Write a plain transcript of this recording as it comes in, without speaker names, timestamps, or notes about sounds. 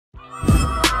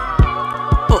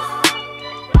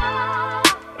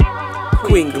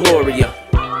Queen Gloria.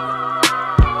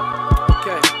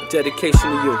 Okay,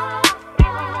 dedication to you.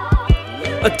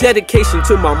 A dedication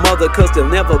to my mother, cause there'll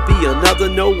never be another,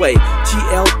 no way.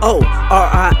 Gloria,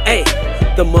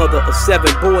 the mother of 7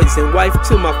 boys and wife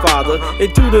to my father.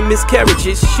 And due to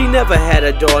miscarriages, she never had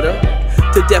a daughter.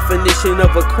 The definition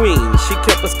of a queen, she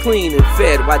kept us clean and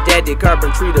fed while dad did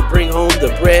carpentry to bring home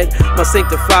the bread. My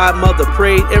sanctified mother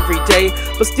prayed every day,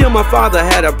 but still my father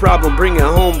had a problem bringing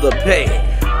home the pay.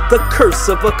 The curse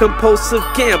of a compulsive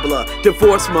gambler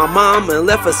divorced my mom and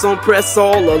left us on press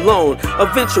all alone.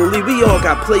 Eventually we all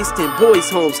got placed in boys'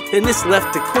 homes, and this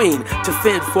left the queen to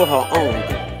fend for her own.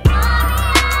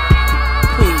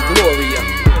 Queen Gloria.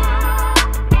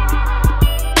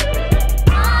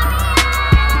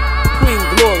 Queen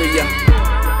Gloria.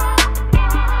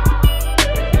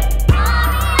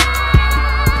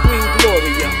 Queen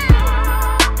Gloria.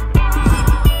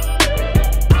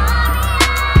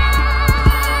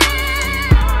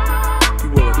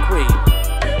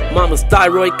 Mama's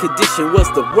thyroid condition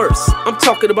was the worst. I'm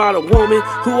talking about a woman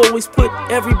who always put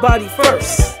everybody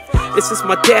first. And since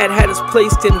my dad had us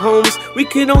placed in homes, we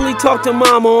could only talk to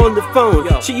mama on the phone.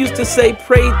 She used to say,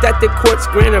 pray that the courts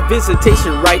grant her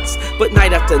visitation rights. But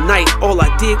night after night, all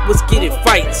I did was get in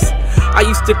fights. I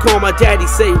used to call my daddy,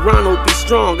 say, Ronald, be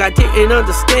strong. I didn't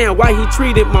understand why he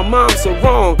treated my mom so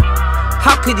wrong.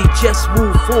 How could he just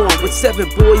move on with 7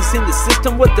 boys in the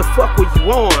system? What the fuck were you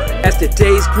on? As the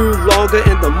days grew longer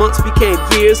and the months became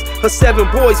years, her 7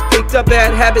 boys picked up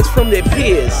bad habits from their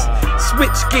peers.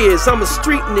 Switch gears, I'm a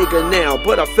street nigga now,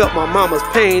 but I felt my mama's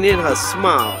pain in her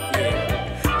smile.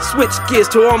 Switch gears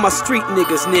to all my street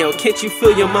niggas now. Can't you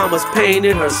feel your mama's pain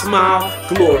in her smile?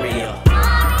 Gloria.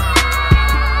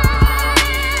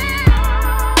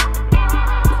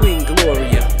 Queen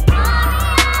Gloria.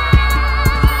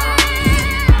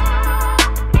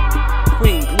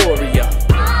 Queen Gloria.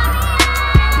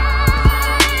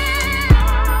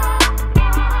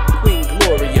 Queen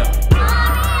Gloria.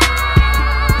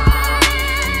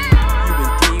 You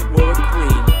indeed were a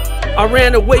queen. I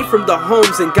ran away from the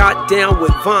homes and got down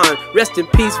with Vaughn. Rest in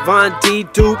peace, Von D.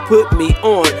 Dude put me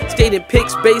on. Stayed in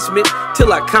Pick's basement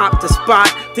till I copped a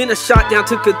spot. Then I shot down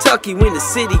to Kentucky when the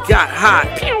city got hot.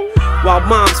 While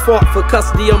moms fought for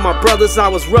custody of my brothers, I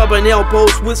was rubbing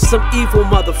elbows with some evil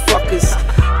motherfuckers.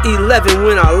 11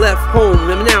 when I left home,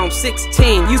 and now I'm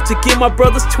 16. Used to give my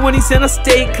brothers 20s and I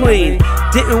stayed clean.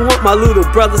 Didn't want my little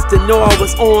brothers to know I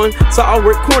was on, so I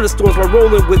worked corner stores while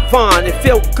rolling with Vaughn. It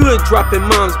felt good dropping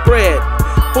mom's bread.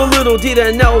 For little did I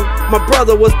know, my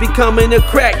brother was becoming a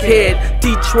crackhead.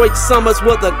 Detroit summers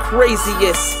were the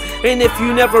craziest. And if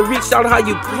you never reached out, how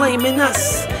you blaming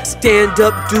us? Stand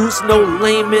up dudes, no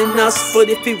lame in us. But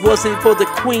if it wasn't for the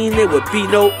queen, there would be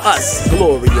no us.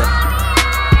 Gloria.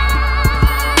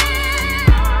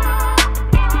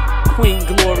 Queen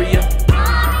Gloria.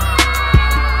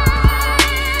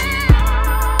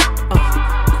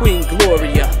 Queen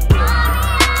Gloria.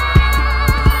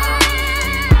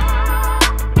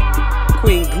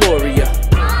 Queen Gloria.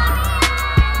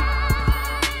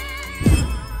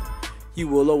 You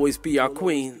will always be our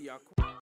queen.